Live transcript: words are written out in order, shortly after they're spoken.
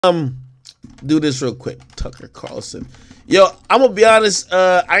Do this real quick. Tucker Carlson. Yo, I'm gonna be honest.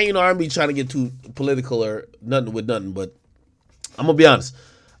 I ain't R&B trying to get too political or nothing with nothing, but I'm gonna be honest.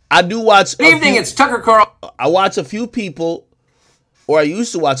 I do watch. Good evening. It's Tucker Carlson. I watch a few people, or I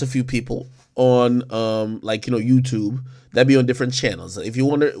used to watch a few people on YouTube that be on different channels. If you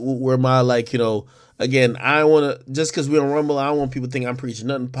wonder where my again, I want to, just because we on Rumble, I don't want people to think I'm preaching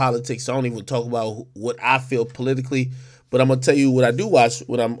nothing politics. So I don't even talk about what I feel politically. But I'm going to tell you what I do watch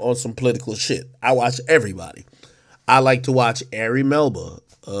when I'm on some political shit. I watch everybody. I like to watch Ari Melba,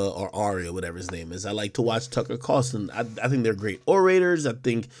 or Ari, or whatever his name is. I like to watch Tucker Carlson. I think they're great orators. I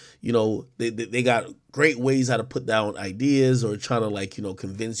think, they got great ways how to put down ideas or trying to,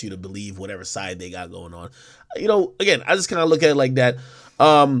 convince you to believe whatever side they got going on. Again, I just kind of look at it like that.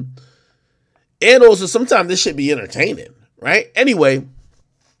 And also, sometimes this should be entertaining, right? Anyway,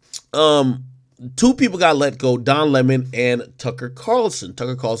 two people got let go, Don Lemon and Tucker Carlson.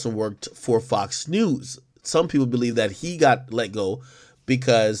 Tucker Carlson worked for Fox News. Some people believe that he got let go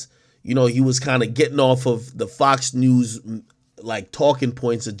because, he was kind of getting off of the Fox News, talking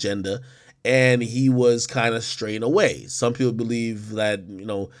points agenda, and he was kind of straying away. Some people believe that,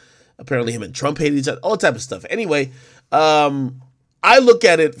 apparently him and Trump hated each other, all type of stuff. Anyway, I look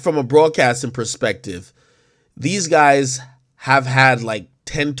at it from a broadcasting perspective. These guys have had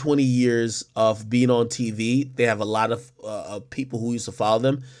 10, 20 years of being on TV. They have a lot of people who used to follow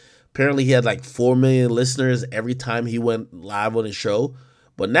them. Apparently, he had 4 million listeners every time he went live on his show.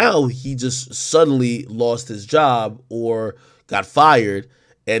 But now he just suddenly lost his job or got fired,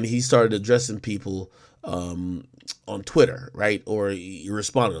 and he started addressing people on Twitter, right? Or he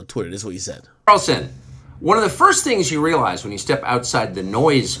responded on Twitter. This is what he said. Carlson, one of the first things you realize when you step outside the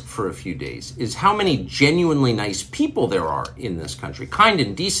noise for a few days is how many genuinely nice people there are in this country. Kind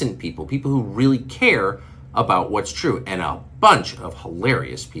and decent people, people who really care about what's true, and a bunch of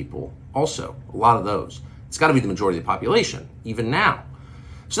hilarious people also, a lot of those. It's got to be the majority of the population, even now.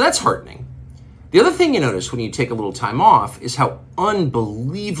 So that's heartening. The other thing you notice when you take a little time off is how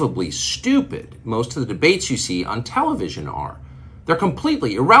unbelievably stupid most of the debates you see on television are. They're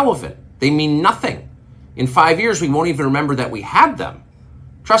completely irrelevant. They mean nothing. In 5 years, we won't even remember that we had them.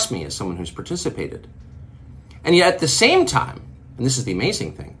 Trust me, as someone who's participated. And yet at the same time, and this is the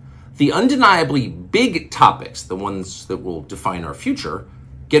amazing thing, the undeniably big topics, the ones that will define our future,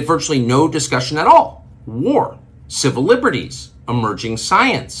 get virtually no discussion at all. War, civil liberties, emerging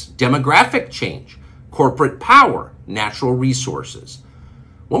science, demographic change, corporate power, natural resources.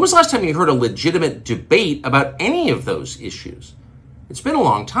 When was the last time you heard a legitimate debate about any of those issues? It's been a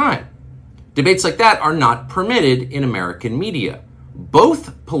long time. Debates like that are not permitted in American media.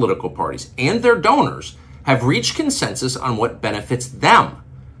 Both political parties and their donors have reached consensus on what benefits them,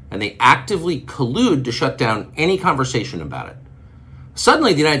 and they actively collude to shut down any conversation about it.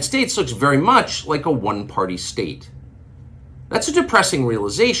 Suddenly, the United States looks very much like a one-party state. That's a depressing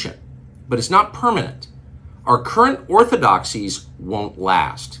realization, but it's not permanent. Our current orthodoxies won't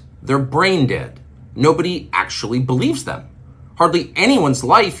last. They're brain dead. Nobody actually believes them. Hardly anyone's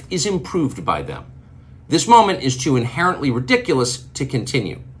life is improved by them. This moment is too inherently ridiculous to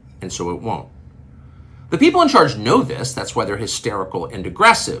continue, and so it won't. The people in charge know this. That's why they're hysterical and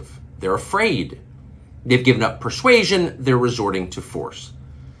aggressive. They're afraid. They've given up persuasion. They're resorting to force.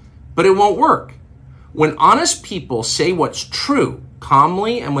 But it won't work. When honest people say what's true,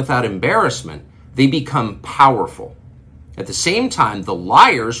 calmly and without embarrassment, they become powerful. At the same time, the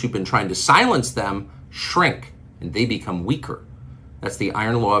liars who've been trying to silence them shrink, and they become weaker. That's the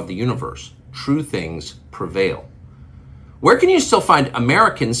iron law of the universe. True things prevail. Where can you still find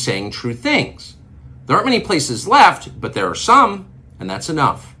Americans saying true things? There aren't many places left, but there are some, and that's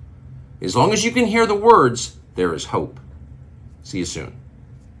enough. As long as you can hear the words, there is hope. See you soon.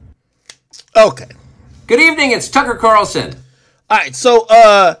 Okay. Good evening, it's Tucker Carlson. All right, so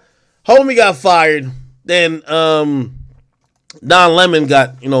homie got fired. Then Don Lemon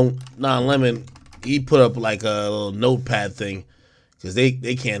got, Don Lemon, he put up a little notepad thing because they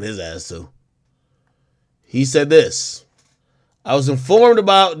canned his ass too. He said this: I was informed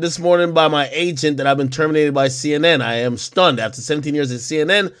about this morning by my agent that I've been terminated by CNN. I am stunned. After 17 years at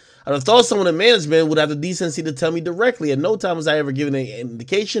CNN, I'd have thought someone in management would have the decency to tell me directly. At no time was I ever given an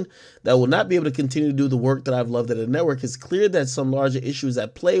indication that I will not be able to continue to do the work that I've loved at the network. It's clear that some larger issues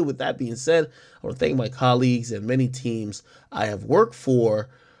at play. With that being said, I want to thank my colleagues and many teams I have worked for.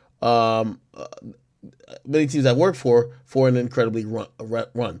 For an incredibly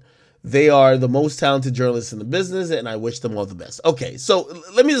run. They are the most talented journalists in the business, and I wish them all the best. Okay, so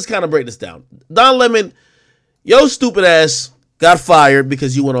let me just kind of break this down. Don Lemon, yo stupid ass got fired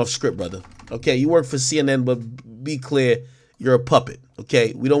because you went off script, brother. Okay, you work for CNN, but be clear, you're a puppet.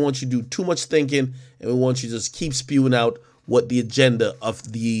 Okay, we don't want you to do too much thinking, and we want you to just keep spewing out what the agenda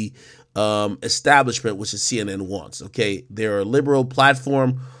of the establishment, which is CNN, wants. Okay, they're a liberal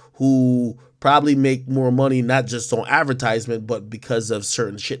platform who probably make more money not just on advertisement, but because of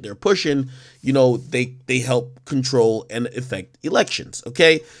certain shit they're pushing. You know, they help control and affect elections.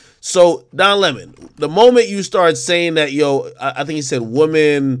 Okay, so Don Lemon, the moment you start saying that, yo, I think he said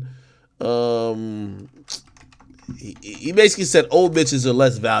women. He basically said old bitches are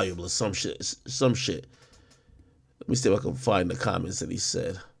less valuable or some shit. Let me see if I can find the comments that he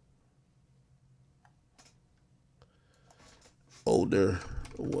said. Older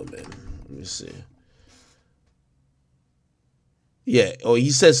women. Let me see. Yeah. Oh,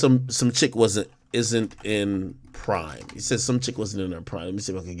 he said some chick isn't in prime. He said some chick wasn't in her prime. Let me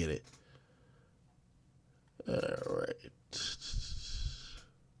see if I can get it. All right.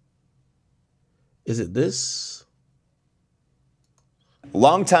 Is it this?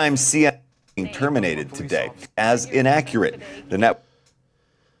 Longtime CNN being terminated today as inaccurate. The net.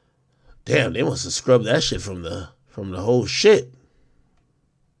 Damn, they must have scrubbed that shit from the whole shit.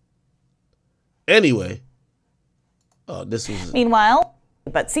 Anyway, this was. Meanwhile,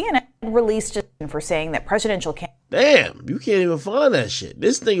 but CNN released for saying that presidential. Damn, you can't even find that shit.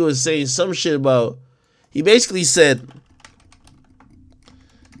 This nigga was saying some shit about. He basically said.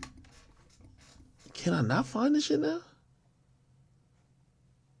 Can I not find this shit now?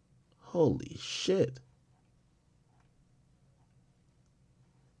 Holy shit.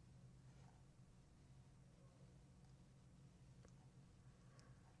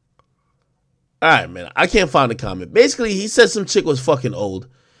 All right, man. I can't find the comment. Basically, he said some chick was fucking old.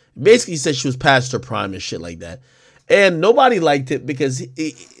 Basically, he said she was past her prime and shit like that. And nobody liked it because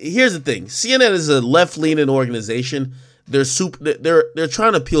here's the thing. CNN is a left-leaning organization. They're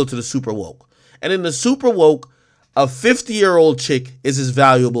trying to appeal to the super woke. And in the super woke, a 50-year-old chick is as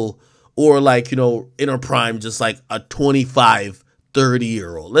valuable or like, you know, in her prime, just like a 25,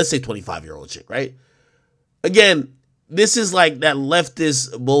 30-year-old. Let's say 25-year-old chick, right? Again, this is like that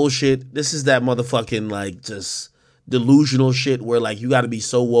leftist bullshit. This is that motherfucking like just delusional shit where like you got to be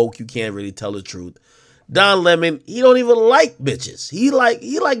so woke you can't really tell the truth. Don Lemon, he don't even like bitches. He like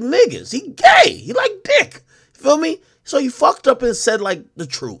niggas. He gay. He like dick. You feel me? So he fucked up and said like the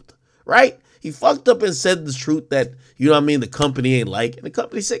truth, right? He fucked up and said the truth that, you know what I mean, the company ain't like. And the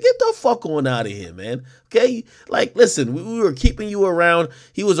company said, get the fuck on out of here, man. Okay? Like, listen, we were keeping you around.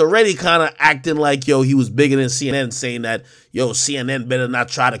 He was already kind of acting like, yo, he was bigger than CNN, saying that, yo, CNN better not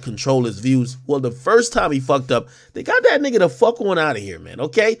try to control his views. Well, the first time he fucked up, they got that nigga the fuck on out of here, man,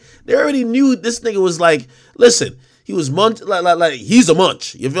 okay? They already knew this nigga was like, listen, he was like he's a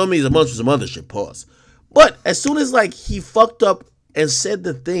munch. You feel me? He's a munch with some other shit, pause. But as soon as, like, he fucked up and said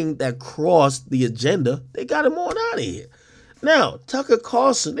the thing that crossed the agenda, they got him on out of here. Now, Tucker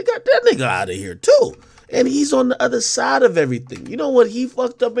Carlson, they got that nigga out of here too. And he's on the other side of everything. You know what he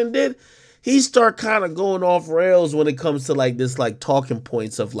fucked up and did? He start kind of going off rails when it comes to like this like talking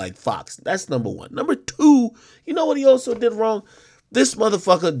points of like Fox. That's number one. Number two, you know what he also did wrong? This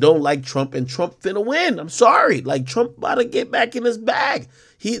motherfucker don't like Trump and Trump finna win. I'm sorry. Like Trump about to get back in his bag.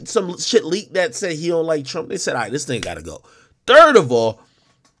 Some shit leaked that said he don't like Trump. They said, all right, this thing gotta go. Third of all,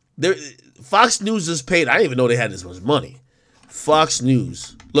 Fox News is paid. I didn't even know they had this much money. Fox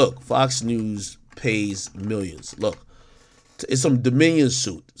News. Look, Fox News pays millions. Look, it's some Dominion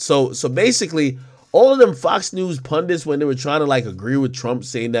suit. So basically, all of them Fox News pundits, when they were trying to like agree with Trump,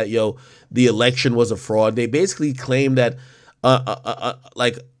 saying that, yo, the election was a fraud, they basically claimed that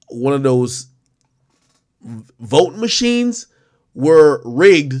like one of those vote machines were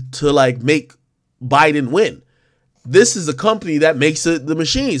rigged to like make Biden win. This is a company that makes the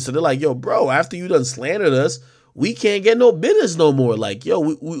machine. So they're like, yo, bro, after you done slandered us, we can't get no business no more. Like, yo,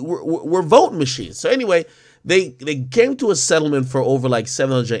 we're voting machines. So anyway, they came to a settlement for over like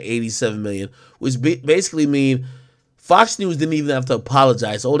 $787 million, which basically mean Fox News didn't even have to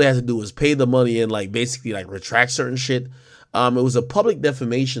apologize. All they had to do was pay the money and like basically like retract certain shit. It was a public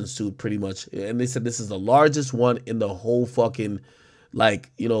defamation suit pretty much. And they said this is the largest one in the whole fucking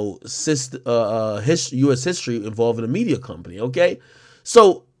like, you know, U.S. history involving a media company, okay?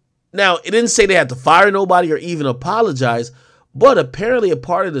 So, now, it didn't say they had to fire nobody or even apologize, but apparently a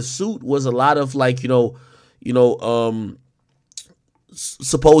part of the suit was a lot of, like,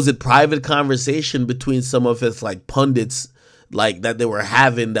 supposed private conversation between some of his, like, pundits, like, that they were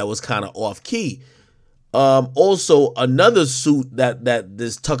having that was kind of off-key. Also, another suit that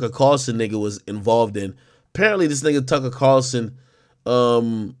this Tucker Carlson nigga was involved in, apparently this nigga Tucker Carlson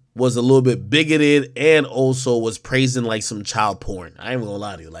was a little bit bigoted and also was praising like some child porn. I ain't gonna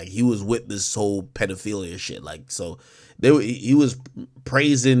lie to you. Like he was with this whole pedophilia shit. Like, so He was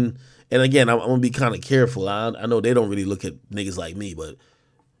praising, and again, I'm gonna be kind of careful. I know they don't really look at niggas like me, but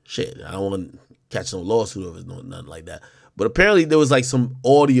shit, I don't want to catch no lawsuit over nothing like that. But apparently there was like some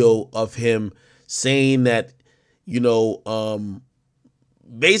audio of him saying that,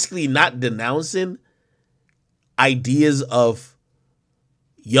 basically not denouncing ideas of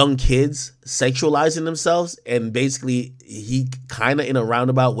young kids sexualizing themselves, and basically he kind of in a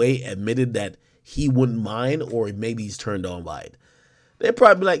roundabout way admitted that he wouldn't mind, or maybe he's turned on by it. They'd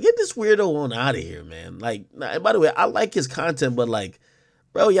probably be like, get this weirdo on out of here, man. Like, by the way, I like his content, but like,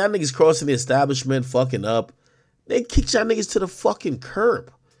 bro, y'all niggas crossing the establishment, fucking up. They kicked y'all niggas to the fucking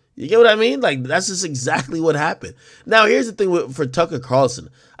curb. You get what I mean? Like, that's just exactly what happened. Now, here's the thing for Tucker Carlson.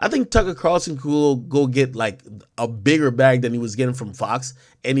 I think Tucker Carlson could go get like a bigger bag than he was getting from Fox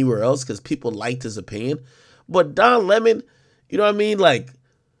anywhere else, because people liked his opinion. But Don Lemon, you know what I mean? Like,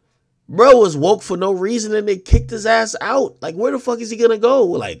 bro was woke for no reason and they kicked his ass out. Like, where the fuck is he gonna go?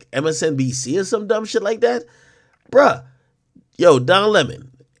 Like, MSNBC or some dumb shit like that? Bruh. Yo, Don Lemon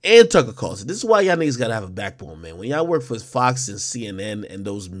and Tucker Carlson. This is why y'all niggas gotta have a backbone, man. When y'all work for Fox and CNN and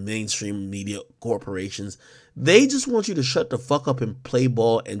those mainstream media corporations, they just want you to shut the fuck up and play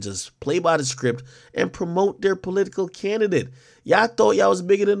ball and just play by the script and promote their political candidate. Y'all thought y'all was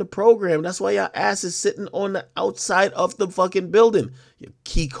bigger than the program. That's why y'all ass is sitting on the outside of the fucking building. Your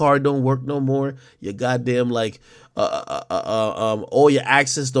key card don't work no more. Your goddamn all your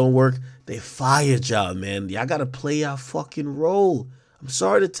access don't work. They fired y'all, man. Y'all gotta play y'all fucking role. I'm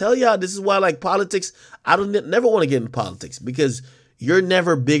sorry to tell y'all. This is why, like, politics, I never want to get in politics, because you're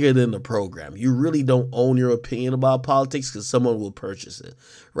never bigger than the program. You really don't own your opinion about politics, because someone will purchase it,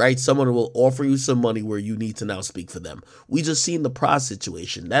 right? Someone will offer you some money where you need to now speak for them. We just seen the Pras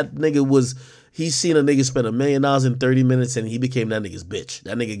situation. That nigga he's seen a nigga spend $1 million in 30 minutes and he became that nigga's bitch.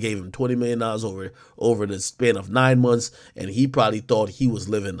 That nigga gave him $20 million over the span of 9 months, and he probably thought he was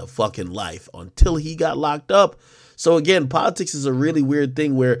living the fucking life until he got locked up. So again, politics is a really weird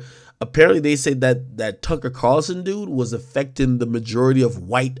thing where apparently they say that Tucker Carlson dude was affecting the majority of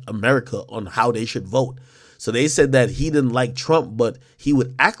white America on how they should vote. So they said that he didn't like Trump, but he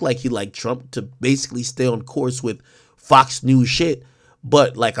would act like he liked Trump to basically stay on course with Fox News shit.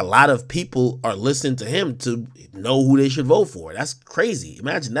 But like, a lot of people are listening to him to know who they should vote for. That's crazy.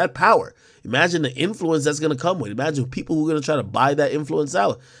 Imagine that power. Imagine the influence that's going to come with. Imagine people who are going to try to buy that influence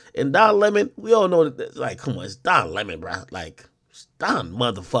out. And Don Lemon, we all know that, like, come on, it's Don Lemon, bro. Like, it's Don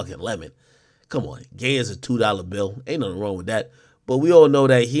motherfucking Lemon. Come on, gay as a $2 bill. Ain't nothing wrong with that. But we all know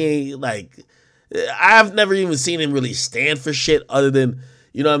that he ain't, like, I've never even seen him really stand for shit other than,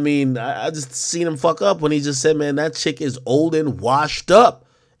 you know what I mean? I just seen him fuck up when he just said, man, that chick is old and washed up.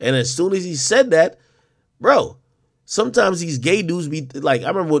 And as soon as he said that, bro, sometimes these gay dudes be like, I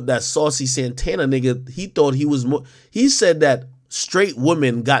remember with that Saucy Santana nigga, he thought he was more, he said that straight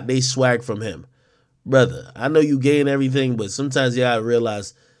women got they swag from him. Brother, I know you gay and everything, but sometimes you gotta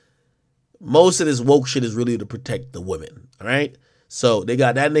realize most of this woke shit is really to protect the women, all right? So they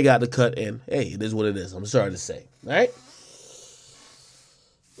got that nigga out the cut, and hey, it is what it is. I'm sorry to say, all right?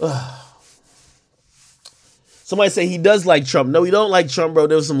 Somebody say he does like Trump. No, he don't like Trump, bro.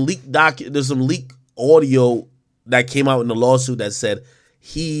 There's some leaked audio that came out in the lawsuit that said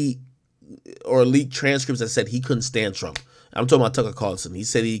leaked transcripts that said he couldn't stand Trump. I'm talking about Tucker Carlson. He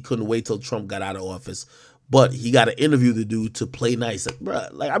said he couldn't wait till Trump got out of office, but he got an interview to do to play nice. Like, bro,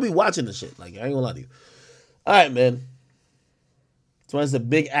 like, I be watching this shit. Like, I ain't gonna lie to you. All right, man. Somebody said,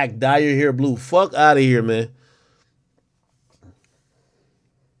 Big Act, dye your hair blue. Fuck out of here, man.